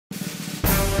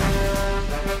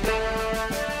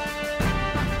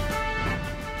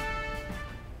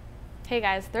Hey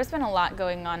guys, there's been a lot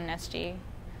going on in SG.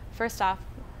 First off,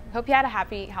 hope you had a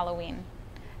happy Halloween,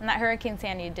 and that Hurricane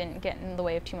Sandy didn't get in the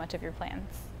way of too much of your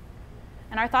plans.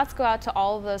 And our thoughts go out to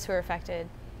all of those who are affected.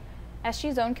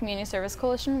 SG's own Community Service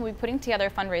Coalition will be putting together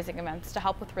fundraising events to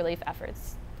help with relief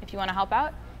efforts. If you want to help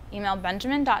out, email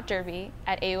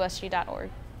benjamin.derby@ausg.org.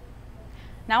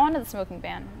 Now on to the smoking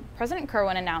ban. President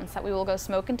Kirwan announced that we will go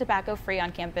smoke and tobacco free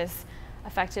on campus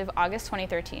effective August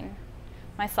 2013.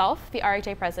 Myself, the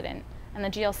RHA president, and the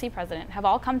GLC president have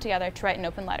all come together to write an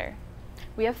open letter.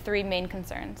 We have three main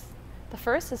concerns. The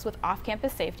first is with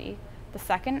off-campus safety, the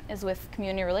second is with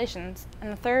community relations,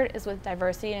 and the third is with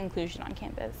diversity and inclusion on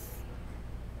campus.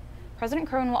 President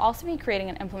Kirwan will also be creating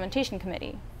an implementation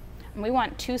committee, and we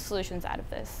want two solutions out of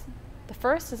this. The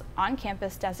first is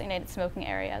on-campus designated smoking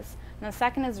areas, and the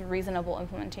second is reasonable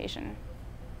implementation.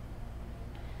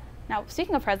 Now,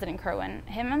 speaking of President Kirwan,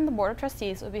 him and the Board of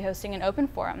Trustees will be hosting an open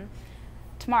forum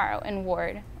tomorrow in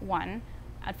Ward 1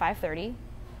 at 5:30.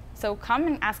 So come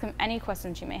and ask him any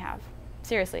questions you may have.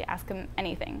 Seriously, ask him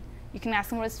anything. You can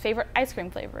ask him what his favorite ice cream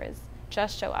flavor is.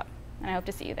 Just show up, and I hope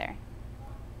to see you there.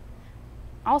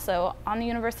 Also, on the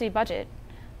university budget,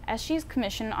 SG's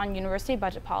Commission on University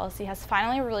Budget Policy has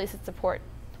finally released its report,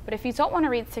 but if you don't want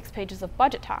to read 6 pages of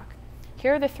budget talk,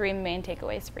 here are the 3 main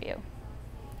takeaways for you.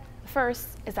 The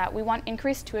first is that we want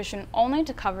increased tuition only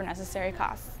to cover necessary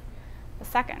costs. The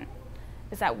second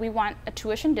is that we want a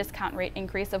tuition discount rate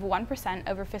increase of 1%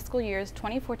 over fiscal years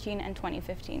 2014 and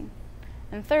 2015.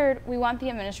 And third, we want the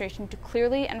administration to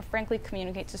clearly and frankly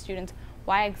communicate to students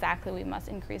why exactly we must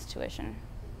increase tuition.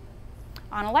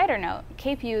 On a lighter note,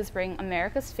 KPU is bringing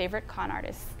America's favorite con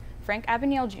artist, Frank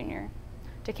Abagnale Jr.,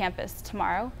 to campus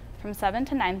tomorrow from 7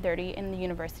 to 9:30 in the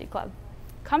University Club.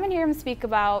 Come and hear him speak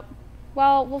about,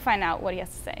 well, we'll find out what he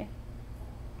has to say.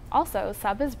 Also,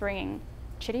 Sub is bringing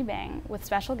Chitty Bang with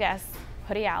special guest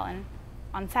Hoodie Allen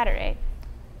on Saturday.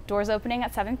 Doors opening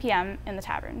at 7 p.m. in the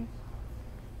tavern.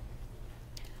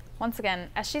 Once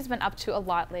again, SG's been up to a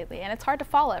lot lately, and it's hard to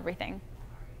follow everything.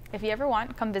 If you ever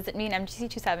want, come visit me in MGC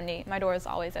 270. My door is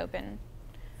always open.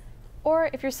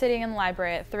 Or if you're sitting in the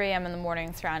library at 3 a.m. in the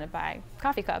morning surrounded by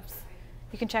coffee cups,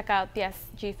 you can check out the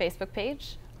SG Facebook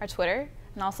page, our Twitter,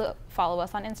 and also follow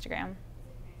us on Instagram.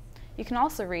 You can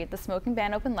also read the Smoking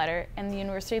Ban Open Letter and the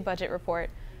University Budget Report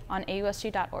on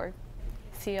ausg.org.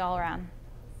 See you all around.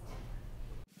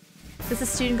 This is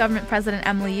Student Government President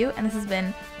Emily Yu, and this has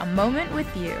been A Moment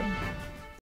with You.